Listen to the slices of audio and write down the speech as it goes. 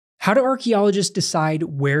How do archaeologists decide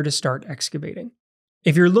where to start excavating?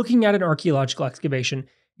 If you're looking at an archaeological excavation,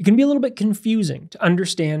 it can be a little bit confusing to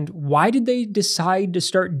understand why did they decide to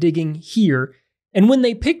start digging here, and when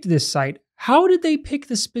they picked this site, how did they pick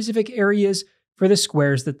the specific areas for the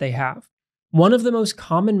squares that they have? One of the most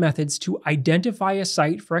common methods to identify a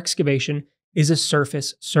site for excavation is a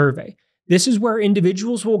surface survey. This is where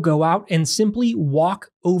individuals will go out and simply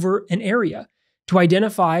walk over an area to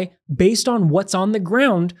identify, based on what's on the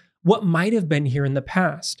ground, what might have been here in the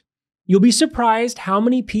past. You'll be surprised how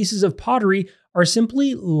many pieces of pottery are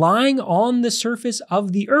simply lying on the surface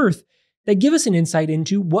of the earth that give us an insight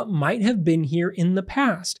into what might have been here in the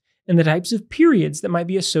past and the types of periods that might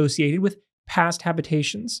be associated with past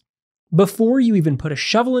habitations. Before you even put a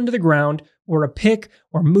shovel into the ground or a pick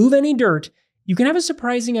or move any dirt, you can have a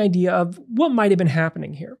surprising idea of what might have been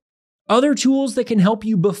happening here. Other tools that can help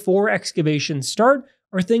you before excavations start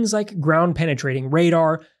are things like ground-penetrating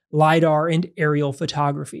radar, LiDAR, and aerial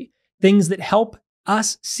photography. Things that help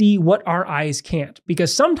us see what our eyes can't,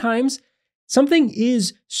 because sometimes something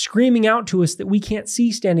is screaming out to us that we can't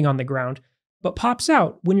see standing on the ground, but pops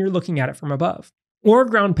out when you're looking at it from above. Or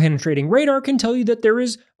ground-penetrating radar can tell you that there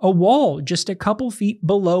is a wall just a couple feet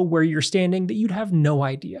below where you're standing that you'd have no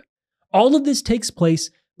idea. All of this takes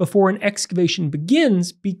place before an excavation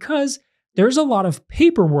begins because there's a lot of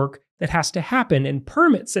paperwork that has to happen and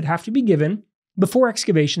permits that have to be given before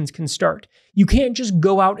excavations can start. You can't just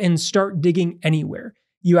go out and start digging anywhere.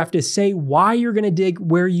 You have to say why you're going to dig,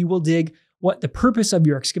 where you will dig, what the purpose of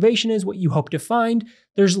your excavation is, what you hope to find.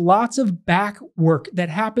 There's lots of back work that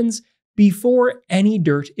happens before any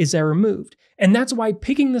dirt is ever moved. And that's why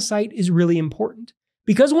picking the site is really important.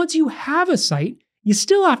 Because once you have a site, you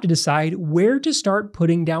still have to decide where to start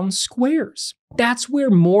putting down squares. That's where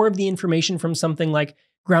more of the information from something like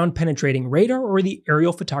ground-penetrating radar or the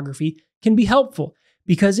aerial photography can be helpful.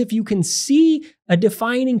 Because if you can see a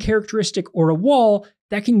defining characteristic or a wall,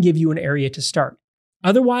 that can give you an area to start.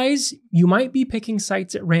 Otherwise, you might be picking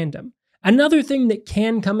sites at random. Another thing that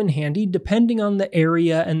can come in handy, depending on the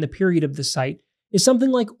area and the period of the site, is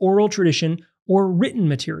something like oral tradition or written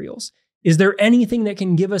materials. Is there anything that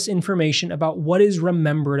can give us information about what is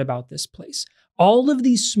remembered about this place? All of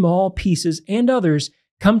these small pieces and others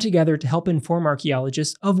come together to help inform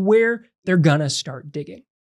archaeologists of where they're gonna start digging.